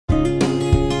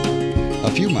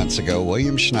A few months ago,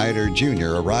 William Schneider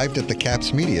Jr. arrived at the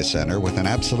CAPS Media Center with an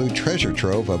absolute treasure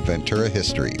trove of Ventura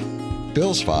history.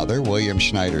 Bill's father, William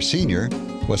Schneider Sr.,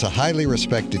 was a highly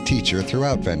respected teacher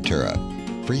throughout Ventura.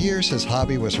 For years, his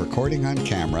hobby was recording on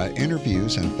camera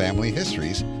interviews and family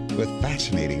histories with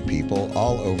fascinating people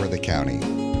all over the county.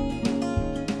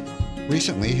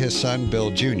 Recently, his son,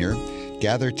 Bill Jr.,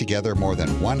 gathered together more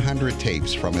than 100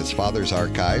 tapes from his father's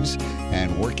archives,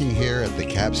 and working here at the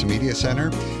CAPS Media Center,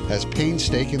 has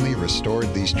painstakingly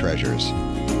restored these treasures.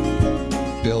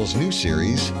 Bill's new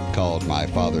series, called My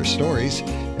Father's Stories,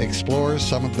 explores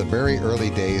some of the very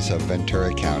early days of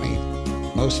Ventura County.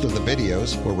 Most of the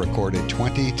videos were recorded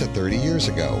 20 to 30 years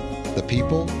ago. The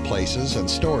people, places, and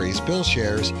stories Bill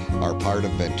shares are part of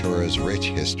Ventura's rich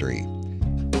history.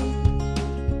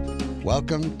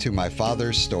 Welcome to My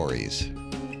Father's Stories.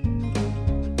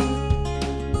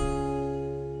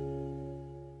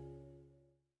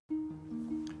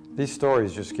 These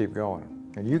stories just keep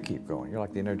going, and you keep going. You're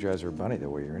like the Energizer Bunny the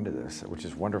way you're into this, which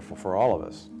is wonderful for all of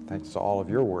us. Thanks to all of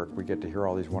your work, we get to hear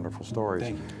all these wonderful stories.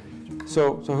 Thank you.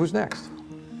 So who's next?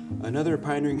 Another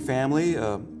pioneering family,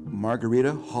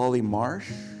 Margarita Holly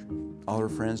Marsh. All her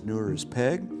friends knew her as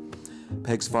Peg.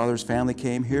 Peg's father's family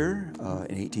came here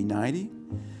in 1890,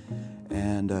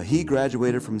 and he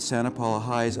graduated from Santa Paula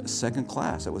High's second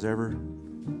class that was ever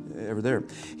there.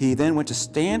 He then went to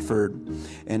Stanford,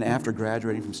 and after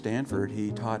graduating from Stanford,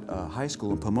 he taught high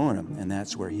school in Pomona, and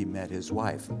that's where he met his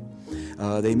wife.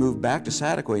 They moved back to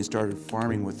Saticoy and started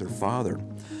farming with their father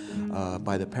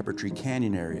by the Pepper Tree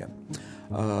Canyon area.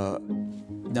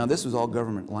 Now, this was all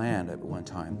government land at one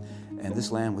time, and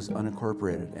this land was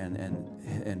unincorporated,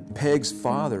 and Peg's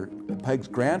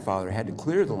grandfather had to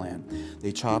clear the land.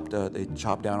 They chopped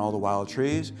down all the wild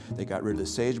trees, they got rid of the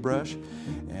sagebrush,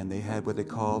 and they had what they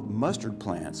called mustard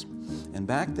plants. And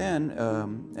back then,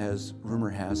 as rumor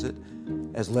has it,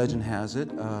 as legend has it,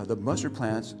 the mustard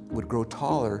plants would grow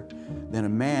taller than a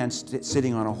man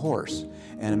sitting on a horse.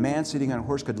 And a man sitting on a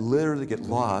horse could literally get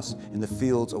lost in the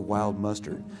fields of wild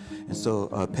mustard. And so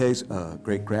Peg's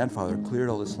great-grandfather cleared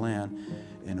all this land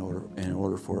in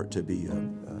order for it to be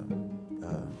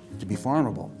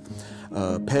farmable.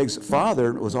 Peg's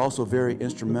father was also very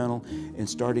instrumental in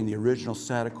starting the original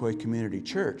Saticoy Community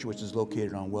Church, which is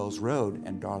located on Wells Road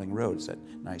and Darling Road. It's that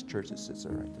nice church that sits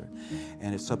there right there.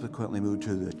 And it subsequently moved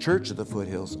to the Church of the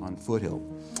Foothills on Foothill.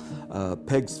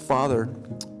 Peg's father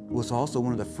was also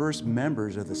one of the first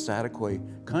members of the Saticoy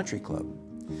Country Club.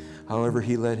 However,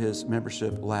 he let his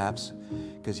membership lapse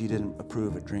because he didn't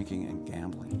approve of drinking and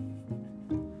gambling.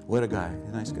 What a guy,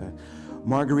 a nice guy.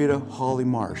 Margarita Holly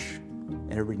Marsh,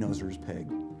 and everybody knows her as Peg.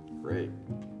 Great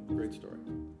story.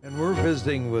 And we're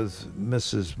visiting with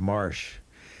Mrs. Marsh,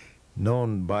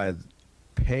 known by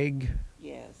Peg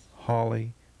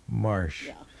Holly Marsh.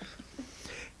 Yeah.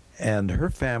 And her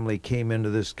family came into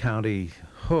this county,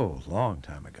 a long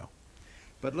time ago.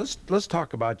 But let's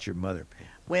talk about your mother, Peg.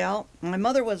 Well, my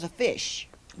mother was a fish,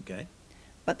 Okay.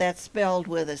 but that's spelled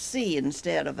with a C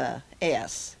instead of a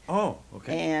S. Oh,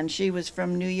 okay. And she was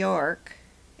from New York,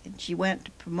 and she went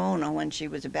to Pomona when she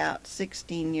was about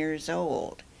 16 years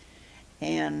old.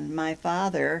 And my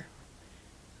father,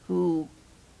 who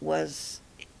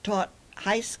taught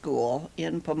high school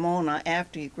in Pomona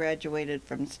after he graduated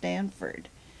from Stanford,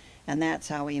 and that's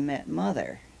how he met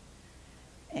Mother.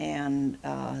 And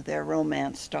their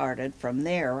romance started from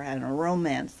there, and a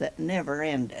romance that never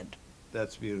ended.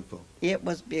 That's beautiful. It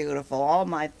was beautiful. All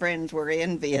my friends were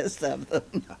envious of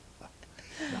them.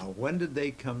 Now, when did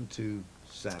they come to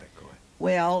Saticoy?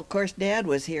 Well, of course, Dad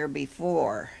was here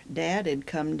before. Dad had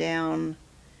come down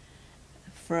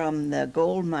from the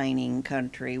gold mining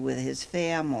country with his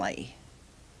family.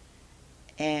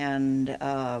 And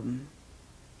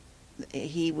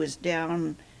he was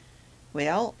down,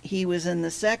 well, he was in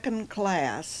the second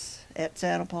class at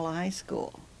Santa Paula High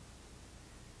School.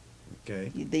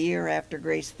 Okay. The year after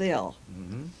Grace Thill.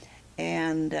 Mm-hmm.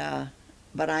 And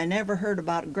but I never heard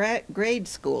about grade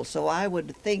school, so I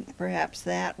would think perhaps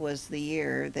that was the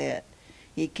year that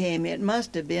he came. It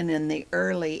must have been in the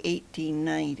early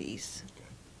 1890s. Okay.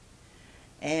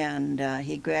 And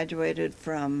he graduated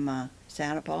from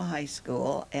Santa Paula High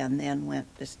School and then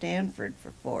went to Stanford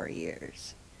for 4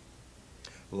 years.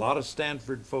 A lot of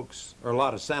Stanford folks, or a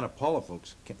lot of Santa Paula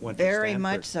folks went to Stanford. Very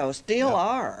much so. Still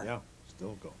are. Yeah,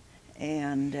 still go.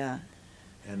 And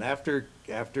after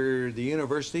the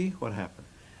university, what happened?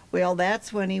 well,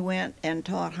 that's when he went and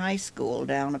taught high school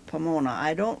down at Pomona.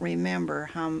 I don't remember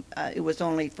how, it was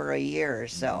only for a year or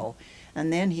so.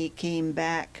 And then he came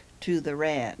back to the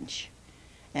ranch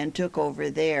and took over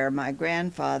there. My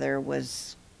grandfather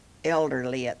was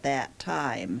elderly at that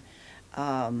time.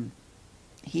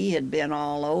 he had been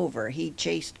all over. He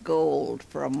chased gold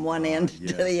from one end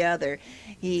to the other.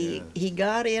 He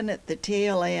got in at the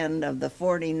tail end of the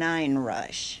 49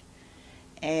 rush.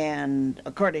 And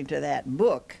according to that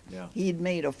book, he'd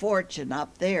made a fortune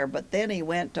up there, but then he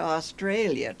went to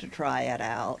Australia to try it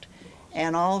out,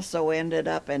 and also ended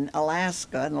up in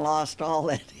Alaska and lost all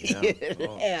that he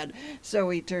had. So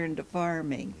he turned to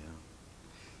farming.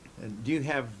 Yeah. And do you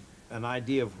have an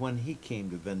idea of when he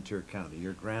came to Ventura County,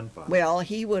 your grandfather? Well,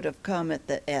 he would have come at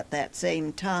that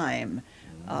same time,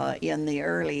 in the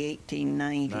early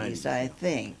 1890s, I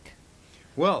think.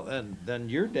 Well, and then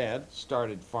your dad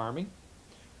started farming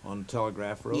on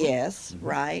Telegraph Road? Yes,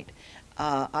 right.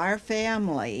 Our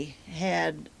family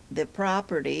had the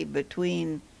property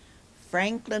between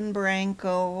Franklin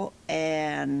Branco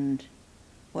and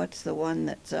what's the one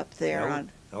that's up there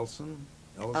on Elson?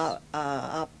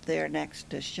 up there next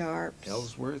to Sharps.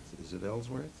 Ellsworth? Is it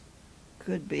Ellsworth?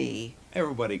 Could be.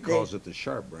 Everybody calls it the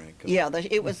Sharp Branco. Yeah,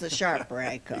 it was the Sharp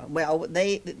Branco. Well,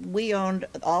 we owned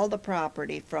all the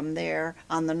property from there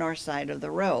on the north side of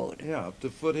the road. Yeah, up to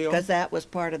Foothill. Because that was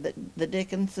part of the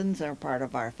Dickinsons are part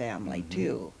of our family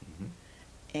too.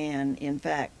 And in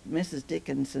fact, Mrs.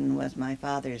 Dickinson was my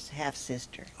father's half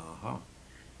sister.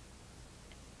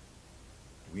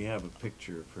 We have a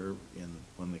picture of her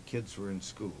when the kids were in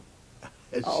school.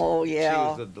 Oh, yeah.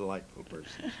 She was a delightful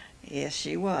person. Yes,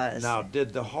 she was. Now,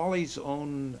 did the Hollies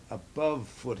own above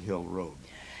Foothill Road?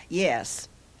 Yes.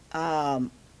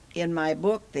 In my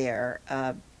book there,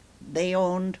 they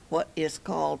owned what is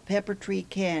called Pepper Tree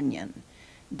Canyon.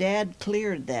 Dad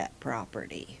cleared that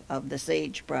property of the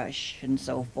sagebrush and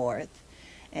so forth,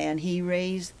 and he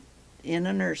raised, in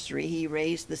a nursery, he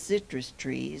raised the citrus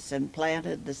trees and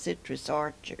planted the citrus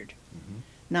orchard.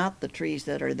 Not the trees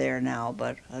that are there now,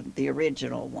 but the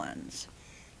original ones.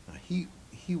 Now, he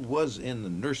was in the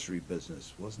nursery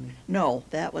business, wasn't he? No,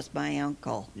 that was my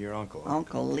uncle. Your uncle?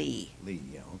 Uncle Lee. Lee,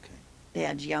 yeah, okay.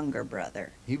 Dad's younger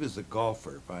brother. He was a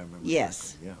golfer, if I remember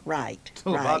Yes, correctly. Yeah. right.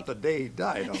 Till about the day he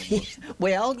died, almost.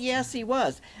 Well, yes, he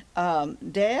was.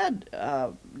 Dad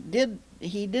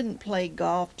didn't play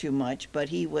golf too much, but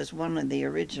he was one of the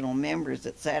original members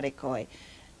at Saticoy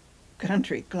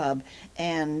Country Club,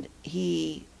 and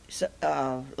he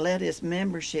let his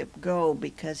membership go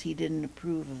because he didn't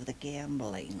approve of the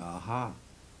gambling.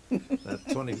 That's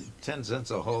 10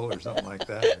 cents a hole or something like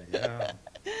that. Yeah.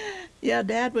 Yeah,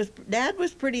 Dad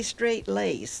was pretty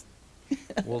straight-laced.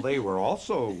 Well, they were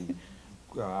also,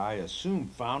 I assume,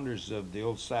 founders of the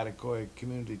old Saticoy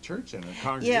Community Church Center,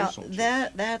 Congregational Church. Yeah,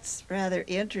 that's rather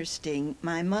interesting.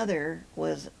 My mother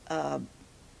was a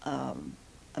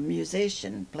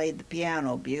musician, played the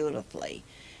piano beautifully,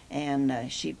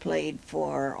 and she played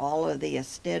for all of the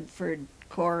Estedford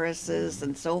choruses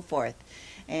and so forth.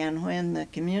 And when the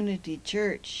community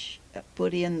church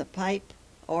put in the pipe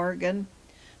organ,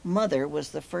 Mother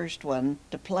was the first one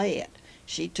to play it.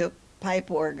 She took pipe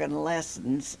organ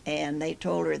lessons, and they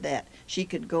told her that she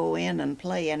could go in and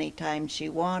play anytime she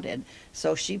wanted.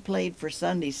 So she played for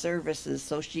Sunday services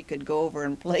so she could go over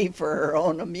and play for her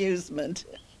own amusement.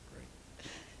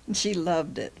 And she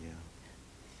loved it.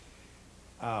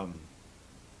 Yeah.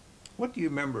 What do you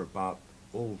remember about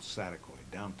old Saticoy,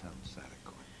 downtown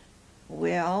Saticoy?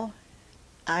 Well,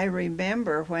 I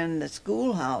remember when the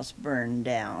schoolhouse burned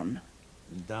down.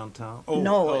 Downtown?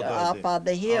 Up on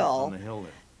the hill. Up on the hill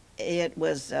there. It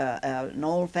was an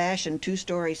old-fashioned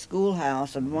two-story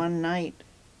schoolhouse, and one night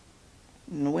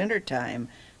in the wintertime,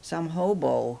 some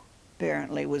hobo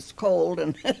apparently was cold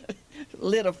and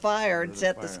lit a fire and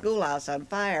set the schoolhouse on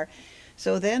fire.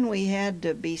 So then we had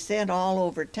to be sent all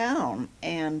over town,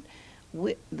 and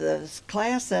the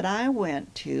class that I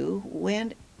went to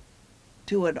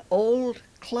an old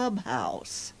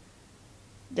clubhouse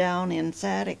down in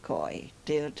Saticoy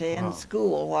to attend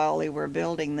school while they were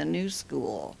building the new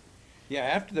school. Yeah,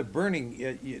 after the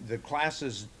burning, the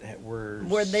classes were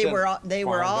they were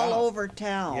all out. over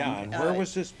town. Yeah, and where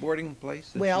was this boarding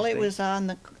place? Well, it was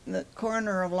on the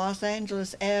corner of Los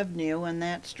Angeles Avenue and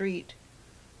that street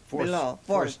below,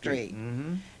 4th Street.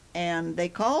 Mm-hmm. And they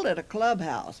called it a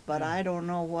clubhouse, but I don't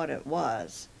know what it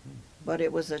was. But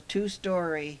it was a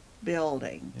two-story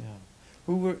building. Yeah.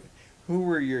 Who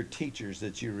were your teachers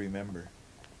that you remember?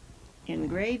 In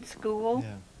grade school?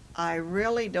 Yeah. I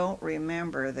really don't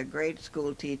remember the grade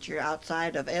school teacher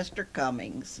outside of Esther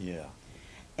Cummings. Yeah.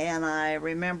 And I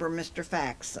remember Mr.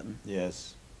 Faxon.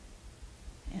 Yes.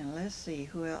 And let's see,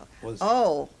 who else?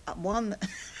 One.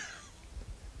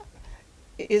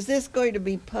 Is this going to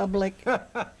be public?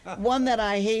 One that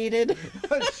I hated.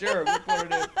 Sure, we'll put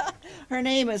it in. Her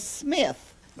name is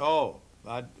Smith. Oh.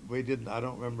 We didn't. I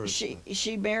don't remember. She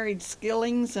married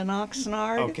Skillings and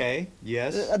Oxnard. Okay.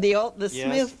 Yes. The Yes.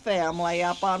 Smith family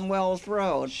up on Wells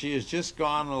Road. She has just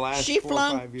gone the last She 4 or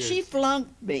 5 years. She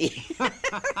flunked me.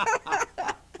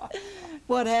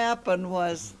 What happened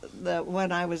was that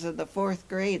when I was in the 4th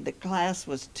grade, the class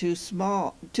was too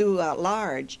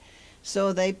large,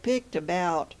 so they picked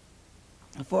about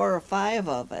 4 or 5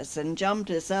 of us and jumped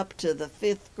us up to the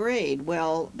 5th grade.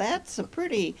 Well, that's a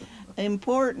pretty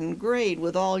important grade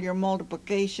with all your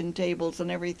multiplication tables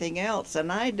and everything else,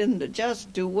 and I didn't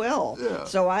adjust too well. Yeah.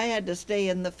 So I had to stay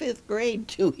in the 5th grade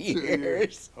 2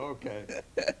 years. Okay.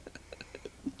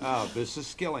 Oh, this is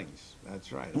Skillings.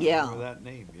 That's right. I Yeah. remember that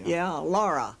name. Yeah. Yeah,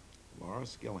 Laura. Laura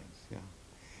Skillings.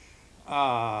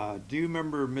 Yeah. Do you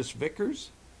remember Miss Vickers?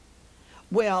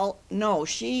 Well, no,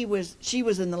 she was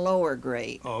in the lower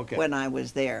grade Oh, okay. when I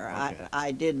was there. Okay.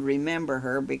 I did remember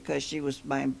her because she was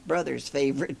my brother's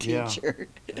favorite Yeah. teacher.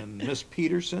 And Miss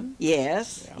Peterson?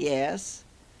 Yes, Yeah. yes.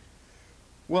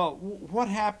 Well, what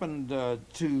happened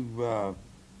to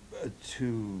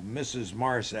Mrs.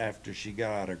 Marsh after she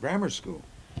got out of grammar school?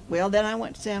 Well, then I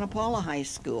went to Santa Paula High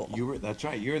School. That's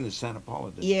right. You're in the Santa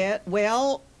Paula district. Yeah,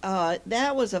 well,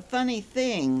 that was a funny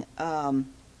thing.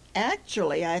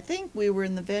 Actually, I think we were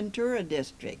in the Ventura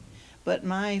district, but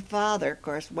my father, of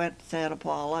course, went to Santa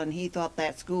Paula, and he thought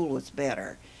that school was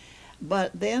better.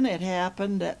 But then it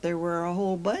happened that there were a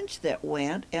whole bunch that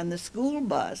went, and the school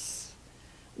bus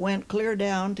went clear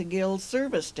down to Gill's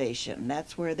service station.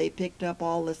 That's where they picked up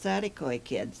all the Saticoy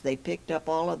kids. They picked up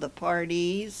all of the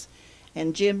parties,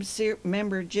 and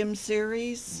remember Jim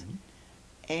Series? Mm-hmm.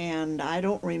 And I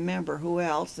don't remember who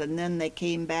else. And then they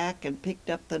came back and picked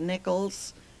up the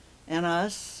Nichols and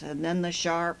us, and then the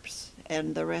Sharps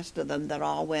and the rest of them that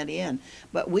all went in.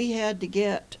 But we had to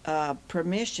get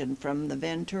permission from the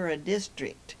Ventura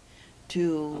district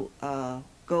to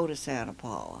go to Santa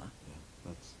Paula. Yeah,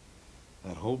 that's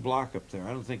that whole block up there.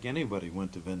 I don't think anybody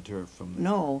went to Ventura from the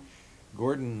No.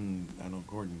 Gordon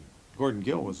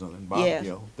Gill was on it, and Bob Yes.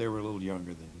 Gill. They were a little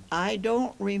younger than you. I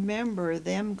don't remember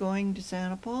them going to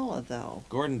Santa Paula, though.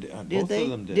 Gordon, Did both they? of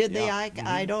them did. Did they? Yeah.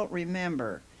 I don't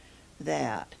remember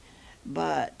that.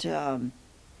 But,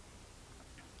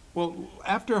 Well,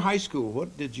 after high school,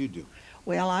 what did you do?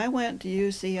 well, I went to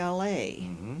UCLA,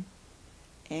 Mm-hmm.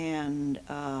 and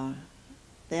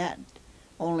that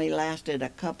only lasted a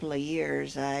couple of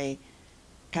years. I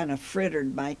kind of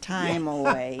frittered my time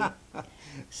away.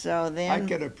 So I then,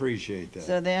 can appreciate that.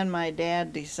 so then my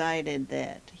dad decided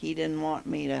that he didn't want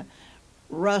me to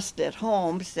rust at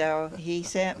home, so he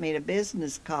sent me to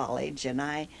business college, and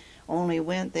I only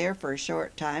went there for a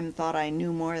short time, thought I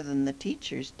knew more than the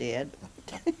teachers did.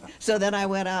 So then I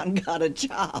went out and got a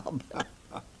job.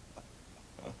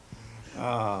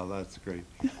 Ah, that's great.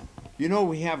 You know,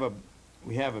 we have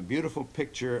a beautiful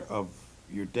picture of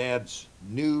your dad's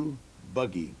new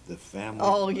buggy, the family.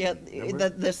 Oh, buggy. yeah, Remember?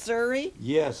 the Surrey?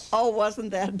 Yes. Oh,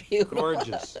 wasn't that beautiful?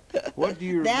 Gorgeous. What do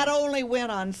you That remember? only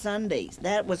went on Sundays.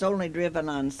 That was only driven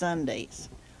on Sundays.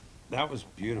 That was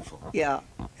beautiful. Yeah.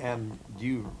 And do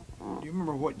you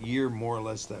remember what year more or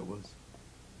less that was?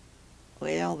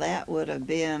 Well, that would have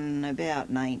been about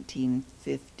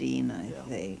 1915, I Yeah.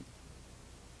 think.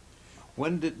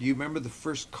 When do you remember the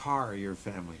first car your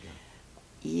family got?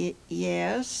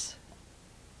 Yes.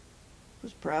 It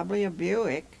was probably a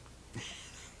Buick.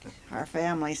 Our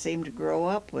family seemed to grow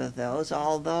up with those,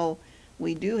 although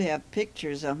we do have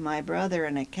pictures of my brother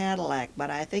in a Cadillac,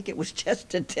 but I think it was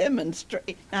just a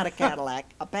demonstration. Not a Cadillac,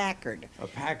 a Packard. A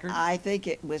Packard? I think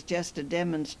it was just a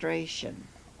demonstration.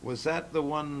 Was that the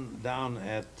one down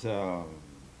at,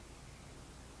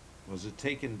 was it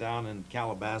taken down in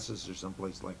Calabasas or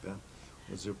someplace like that?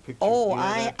 Was there a picture? Oh, do you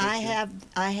have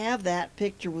that I picture? have that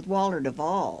picture with Walter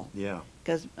Duvall, Yeah.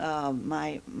 because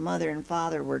my mother and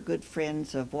father were good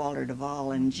friends of Walter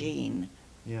Duvall and Jean.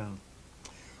 Yeah.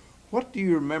 What do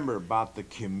you remember about the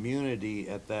community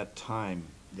at that time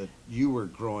that you were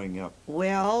growing up?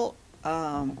 Well,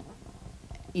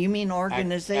 you mean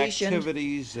organization?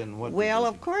 Activities and what? Well, did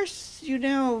of course, you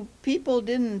know, people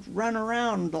didn't run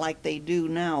around like they do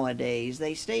nowadays.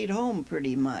 They stayed home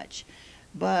pretty much.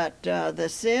 But the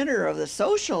center of the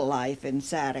social life in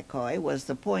Saticoy was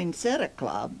the Poinsettia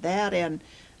Club, that and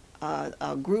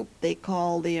a group they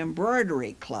call the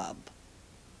Embroidery Club.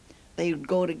 They would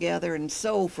go together and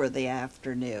sew for the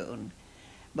afternoon.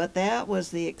 But that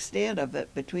was the extent of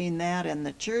it between that and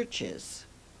the churches.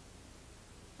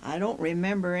 I don't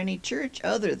remember any church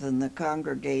other than the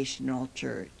Congregational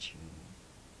Church.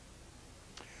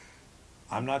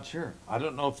 I'm not sure. I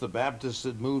don't know if the Baptists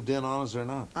had moved in on us or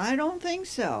not. I don't think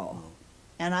so.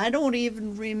 And I don't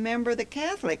even remember the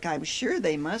Catholic. I'm sure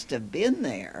they must have been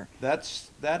there.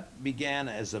 That began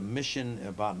as a mission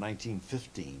about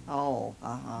 1915. Oh,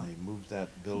 They moved that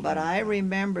building. But I down.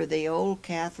 remember the old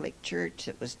Catholic church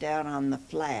that was down on the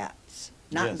flats.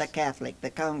 Not Yes. the Catholic,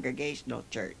 the Congregational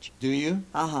church. Do you?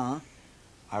 Uh-huh.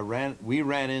 We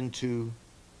ran into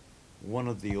one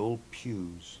of the old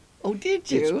pews. Oh,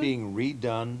 did you? It's being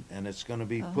redone, and it's going to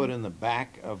be put in the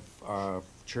back of our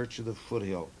Church of the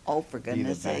Foothill. Oh, for Be the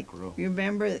goodness back sake. row. You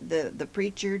remember the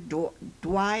preacher,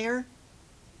 Dwyer?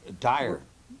 Dyer.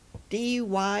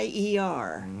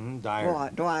 D-Y-E-R. Dyer.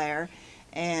 Dwyer.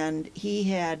 And he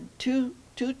had two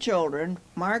children,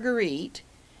 Margarita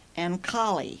and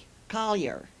Collier.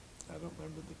 I don't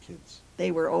remember the kids.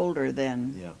 They were older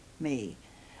than Yeah. me.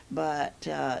 But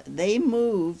they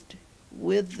moved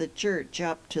with the church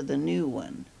up to the new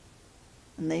one.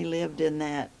 And they lived in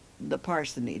the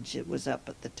parsonage. It was up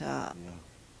at the top. Yeah.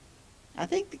 I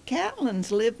think the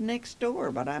Catlins lived next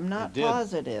door, but I'm not They did.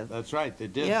 positive. That's right, they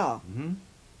did. Yeah.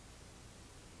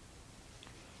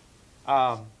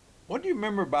 What do you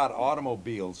remember about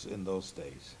automobiles in those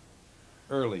days?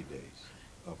 Early days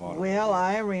of automobiles. Well,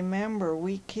 I remember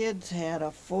we kids had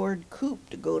a Ford Coupe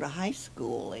to go to high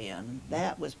school in.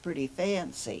 That was pretty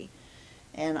fancy.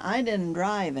 And I didn't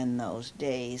drive in those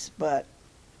days, but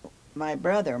my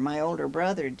older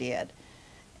brother did.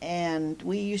 And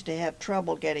we used to have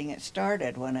trouble getting it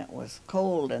started when it was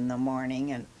cold in the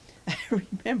morning. And I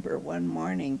remember one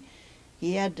morning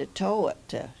he had to tow it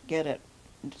to get it.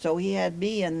 So he had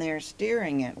me in there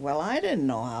steering it. Well, I didn't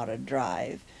know how to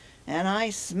drive. And I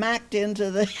smacked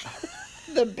into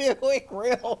the Buick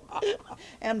real.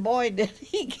 And boy, did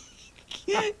he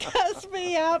cuss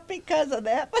me out because of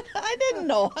that. But I didn't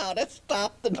know how to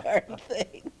stop the darn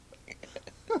thing.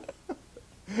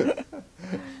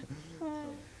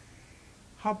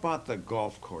 How about the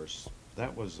golf course?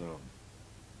 That was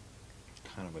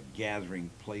kind of a gathering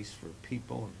place for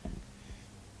people.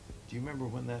 Do you remember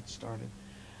when that started?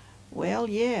 Well,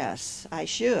 yes, I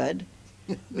should,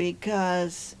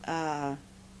 because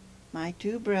my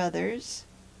two brothers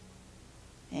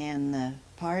and the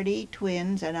Pardee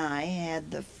twins and I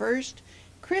had the first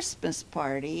Christmas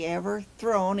party ever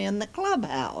thrown in the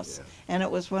clubhouse, Yeah. and it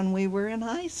was when we were in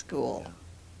high school. Yeah.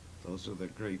 Those are the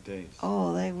great days.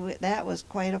 Oh, that was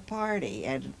quite a party,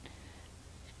 and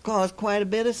caused quite a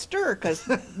bit of stir, because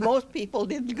most people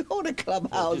didn't go to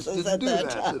clubhouses didn't at do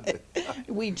that that, did time.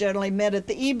 We generally met at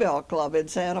the Ebell Club in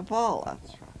Santa Paula.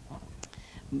 That's right.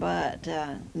 But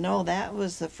no, that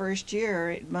was the first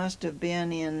year. It must have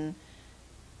been in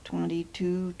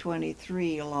 22,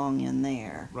 23, along in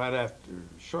there.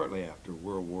 Shortly after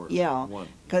World War Yeah, One.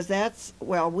 because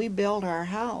we built our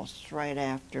house right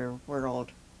after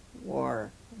World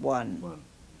War One,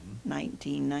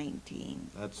 1919.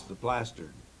 That's the plaster.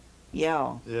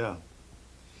 Yeah. Yeah.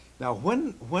 Now,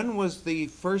 when was the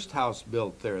first house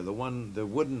built there? The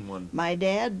wooden one? My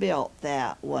dad built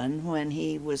that one when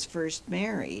he was first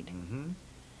married. Mm-hmm.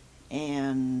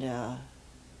 And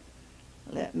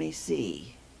let me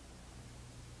see.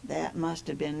 That must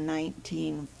have been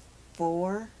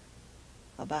 1904,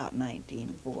 about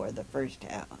 1904, the first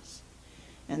house.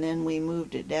 And then we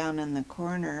moved it down in the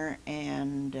corner,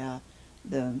 and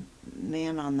the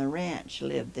men on the ranch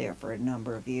lived there for a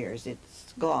number of years.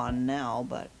 It's gone now,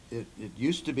 but It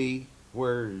used to be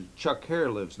where Chuck Hare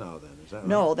lives now. Then is that right?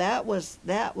 no, that was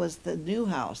the new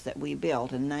house that we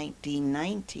built in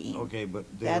 1919. Okay, but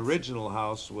the That's- original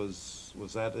house was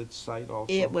that its site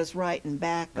also? It was right in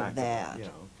back Back of that. Yeah.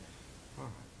 Okay. All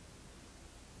right.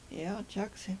 Yeah,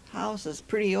 Chuck's house is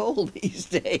pretty old these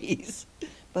days.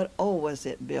 But oh, was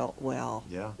it built well.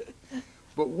 Yeah.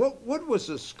 But what was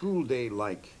a school day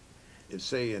like,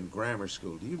 say in grammar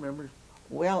school? Do you remember?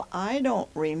 Well, I don't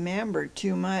remember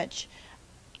too much.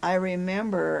 I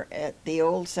remember at the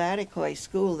old Saticoy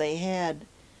school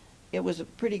it was a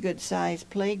pretty good sized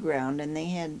playground, and they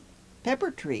had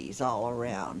pepper trees all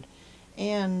around.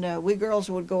 And we girls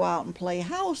would go out and play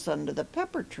house under the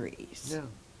pepper trees. Yeah.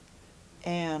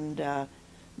 And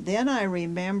then I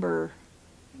remember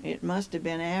it must have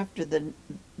been after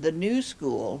the new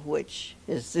school, which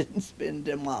has since been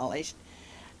demolished.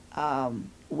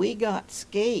 We got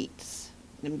skates,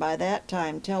 and by that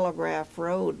time Telegraph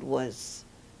Road was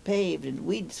paved, and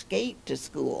we'd skate to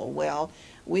school. Well,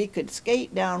 we could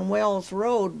skate down Wells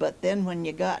Road, but then when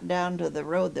you got down to the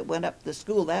road that went up to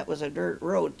school, that was a dirt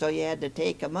road, so you had to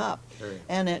take them up. Sure.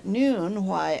 And at noon,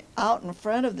 out in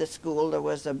front of the school, there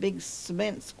was a big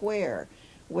cement square.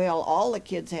 Well, all the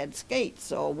kids had skates,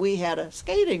 so we had a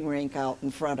skating rink out in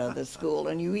front of the school,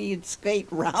 and you'd skate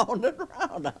round and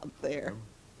round out there.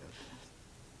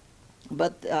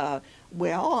 But,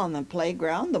 well, on the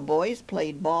playground, the boys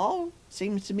played ball.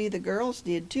 Seems to me the girls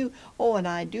did too. Oh, and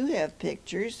I do have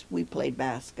pictures. We played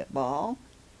basketball.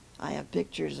 I have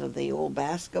pictures of the old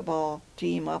basketball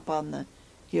team up on the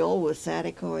hill with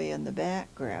Satakoy in the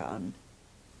background.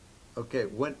 Okay,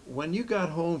 when you got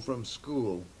home from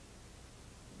school,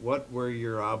 what were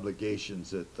your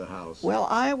obligations at the house? Well,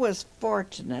 I was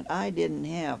fortunate. I didn't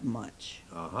have much.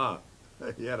 Uh-huh.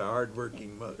 You had a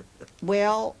hard-working mother.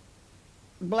 Well,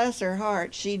 bless her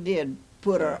heart, she did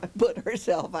put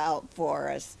herself out for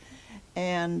us.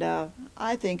 And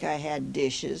I think I had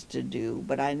dishes to do,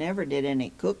 but I never did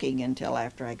any cooking until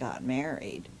after I got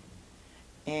married.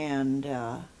 And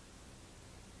I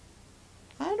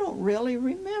don't really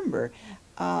remember.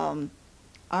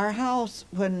 Our house,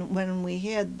 when we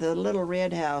had the little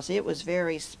red house, it was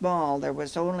very small. There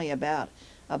was only about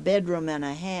a bedroom and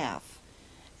a half.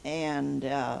 And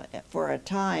for a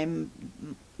time,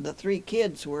 the 3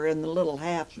 kids were in the little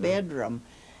half bedroom.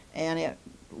 And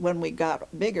when we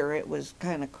got bigger, it was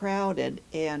kind of crowded.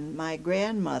 And my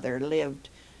grandmother lived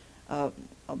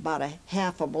about a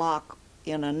half a block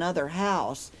in another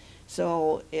house.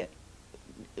 So it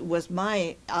was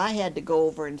I had to go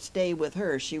over and stay with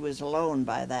her. She was alone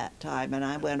by that time, and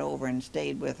I went over and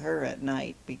stayed with her at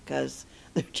night because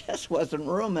there just wasn't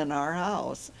room in our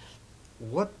house.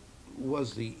 What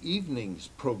was the evening's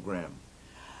program?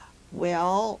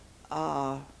 Well,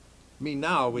 I mean,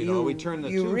 now we turn the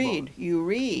tube on. You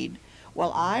read.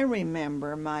 Well, I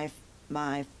remember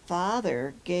my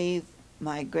father gave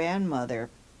my grandmother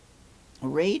a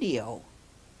radio.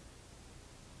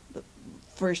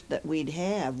 First that we'd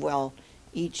have. Well,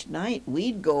 each night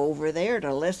we'd go over there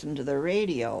to listen to the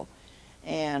radio,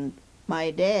 and my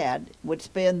dad would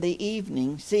spend the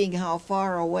evening seeing how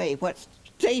far away, what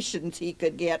stations he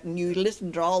could get, and you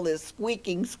listen to all this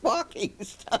squeaking, squawking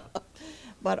stuff.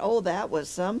 But oh, that was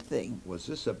something. Was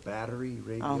this a battery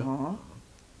radio? Uh-huh.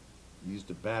 Used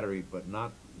a battery, but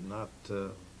not the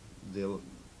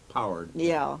powered.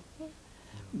 Yeah.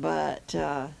 But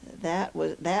that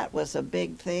was a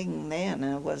big thing then.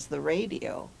 It was the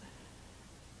radio.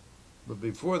 But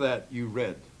before that, you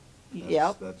read.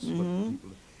 Yep. That's Mhm. what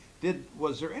people.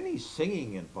 Was there any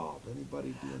singing involved? Anybody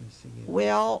do any singing?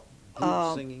 Well,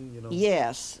 Group singing, you know.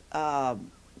 yes.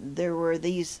 There were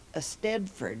these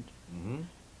Stedford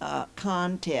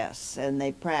contests, and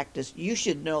they practiced. You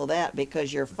should know that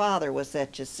because your father was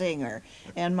such a singer,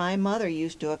 and my mother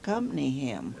used to accompany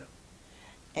him. Yeah.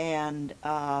 And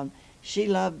she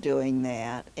loved doing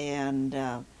that. And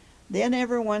then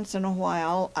every once in a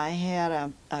while, I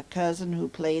had a cousin who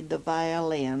played the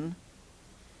violin,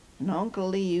 and Uncle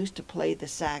Lee used to play the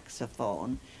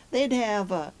saxophone.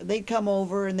 They'd come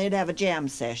over and they'd have a jam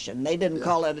session. They didn't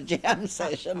call it a jam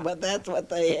session, but that's what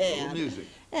they had. Music.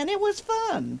 And it was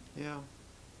fun. Yeah.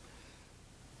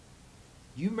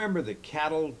 You remember the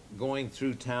cattle going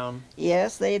through town?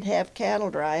 Yes, they'd have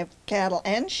cattle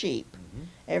and sheep.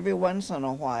 Every once in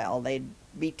a while, they'd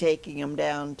be taking them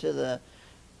down to the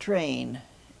train,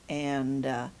 and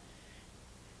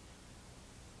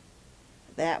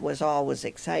that was always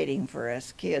exciting for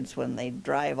us kids when they'd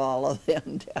drive all of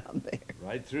them down there.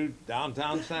 Right through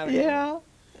downtown Santa Cruz. Yeah.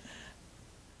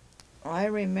 I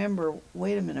remember,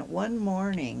 wait a minute, one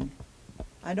morning,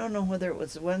 I don't know whether it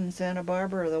was the one in Santa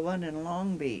Barbara or the one in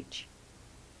Long Beach.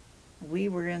 We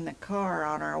were in the car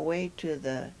on our way to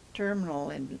the terminal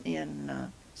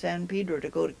in San Pedro to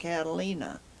go to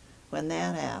Catalina when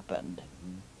that happened.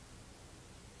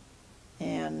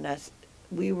 And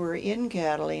we were in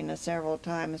Catalina several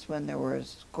times when there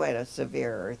was quite a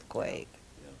severe earthquake.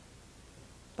 Yeah.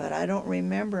 But I don't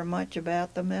remember much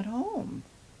about them at home.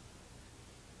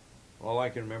 All I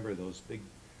can remember those big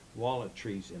walnut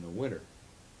trees in the winter,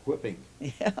 whipping,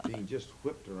 Yeah. being just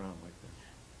whipped around like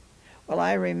that. Well,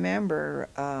 I remember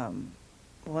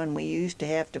when we used to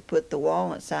have to put the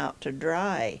walnuts out to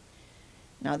dry.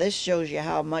 Now this shows you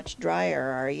how much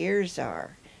drier our years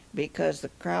are, because the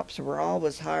crops were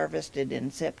always harvested in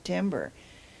September.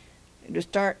 It would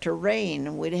start to rain,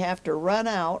 and we'd have to run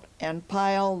out and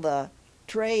pile the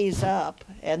trays up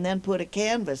and then put a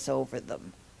canvas over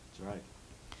them. That's right.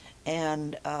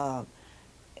 And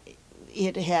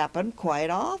it happened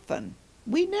quite often.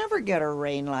 We never get a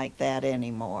rain like that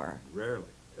anymore. Rarely.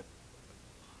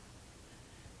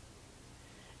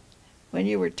 When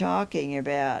you were talking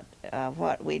about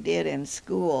what we did in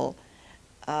school,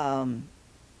 you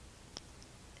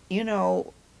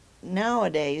know,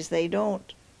 nowadays they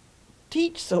don't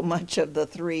teach so much of the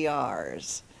 3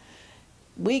 R's.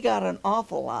 We got an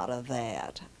awful lot of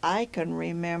that. I can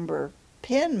remember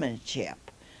penmanship.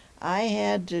 I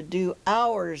had to do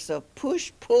hours of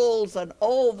push-pulls and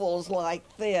ovals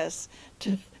like this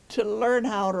to learn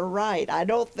how to write. I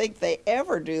don't think they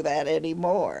ever do that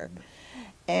anymore.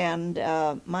 And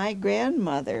my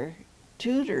grandmother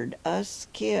tutored us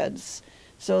kids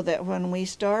so that when we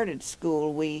started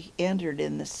school, we entered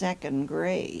in the 2nd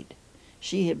grade.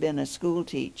 She had been a school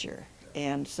teacher,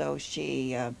 and so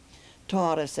she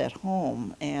taught us at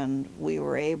home, and we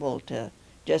were able to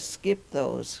just skip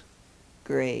those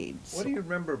grades. What do you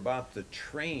remember about the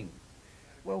train?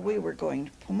 Well, we were going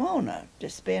to Pomona to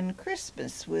spend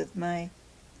Christmas with my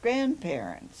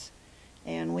grandparents,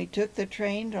 and we took the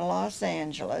train to Los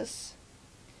Angeles,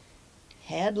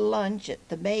 had lunch at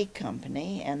the May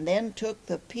Company, and then took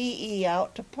the PE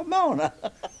out to Pomona.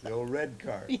 The old red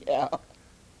car. Yeah.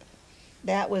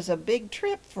 That was a big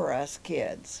trip for us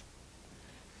kids.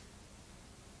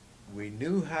 We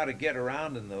knew how to get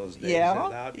around in those days Yeah,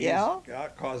 without, yeah.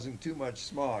 without causing too much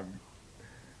smog.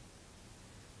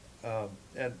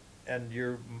 And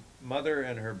your mother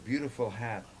and her beautiful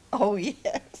hat. Oh,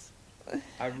 yes.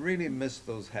 I really miss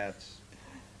those hats.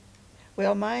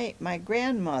 Well, my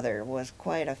grandmother was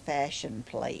quite a fashion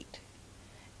plate,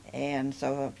 and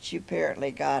so she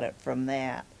apparently got it from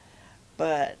that.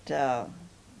 But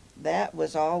that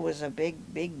was always a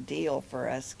big deal for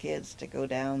us kids to go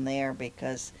down there,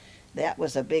 because that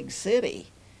was a big city.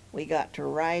 We got to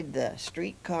ride the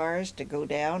streetcars to go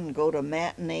down and go to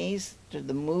matinees, to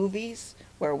the movies,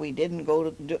 where we didn't go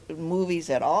to movies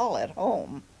at all at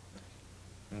home.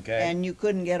 Okay. And you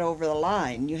couldn't get over the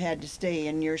line. You had to stay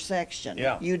in your section.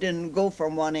 Yeah. You didn't go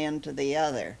from one end to the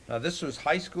other. Now this was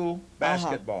high school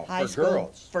basketball High for school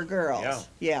girls. For girls,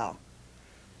 yeah.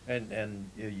 And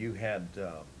you had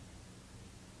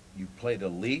you played a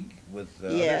league with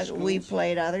Yes, other we schools?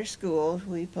 played other schools.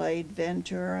 We played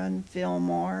Ventura and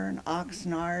Fillmore and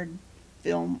Oxnard. I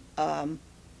don't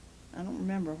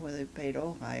remember whether they played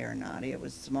Ojai or not. It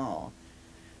was small.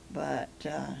 But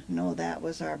no, that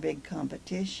was our big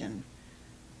competition.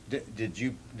 Didn't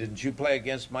you play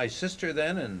against my sister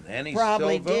then and Annie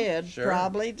Probably Silva? did, Sure.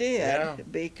 probably did, Yeah.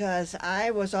 because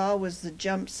I was always the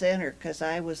jump center because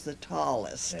I was the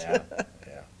tallest. Yeah,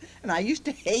 yeah. And I used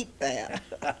to hate that.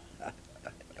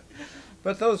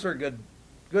 But those were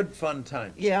good fun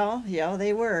times. Yeah,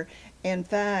 they were. In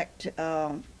fact,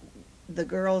 the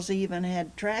girls even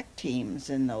had track teams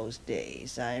in those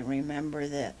days. I remember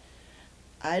that.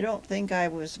 I don't think I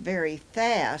was very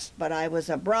fast, but I was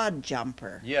a broad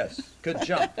jumper. Yes, good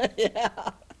jump. Yeah.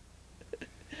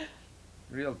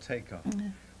 Real takeoff.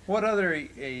 What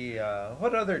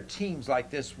other teams like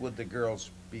this would the girls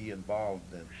be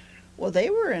involved in? Well, they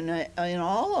were in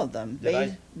all of them.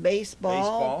 Baseball,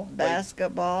 Baseball,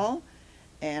 basketball,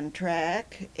 and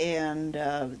track, and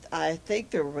I think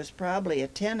there was probably a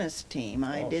tennis team.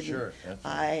 I didn't. Sure. That's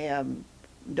I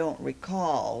don't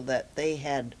recall that they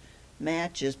had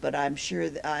matches, but I'm sure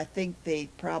I think they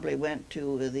probably went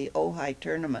to the Ojai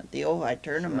tournament. The Ojai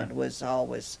tournament Sure. was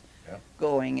always Yeah.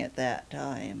 going at that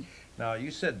time. Now,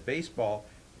 you said baseball.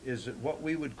 Is it what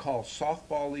we would call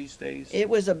softball these days? It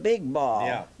was a big ball.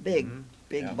 Yeah. Big Mhm.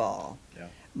 big Yeah. ball. Yeah.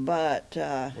 But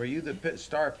Were you the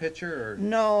star pitcher or?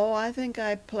 no, I think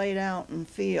I played out in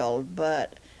field,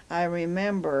 but I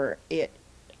remember it.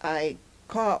 I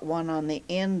caught one on the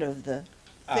end of the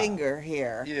finger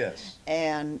here, Yes.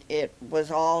 and it was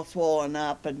all swollen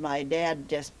up, and my dad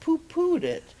just poo-pooed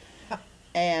it.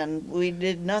 And we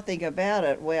did nothing about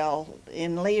it. Well,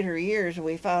 in later years,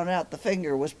 we found out the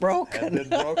finger was broken. Had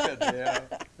been broken, yeah.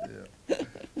 Yeah.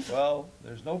 Well,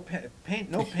 there's no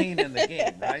pain in the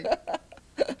game, right?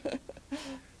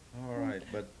 All right,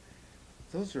 but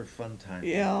those are fun times.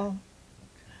 Yeah.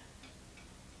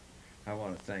 I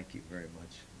want to thank you very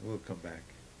much. We'll come back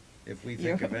if we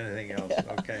You're- think of anything else.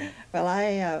 Okay.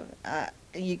 Well,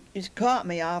 you just caught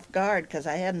me off guard because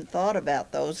I hadn't thought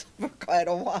about those for quite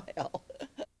a while.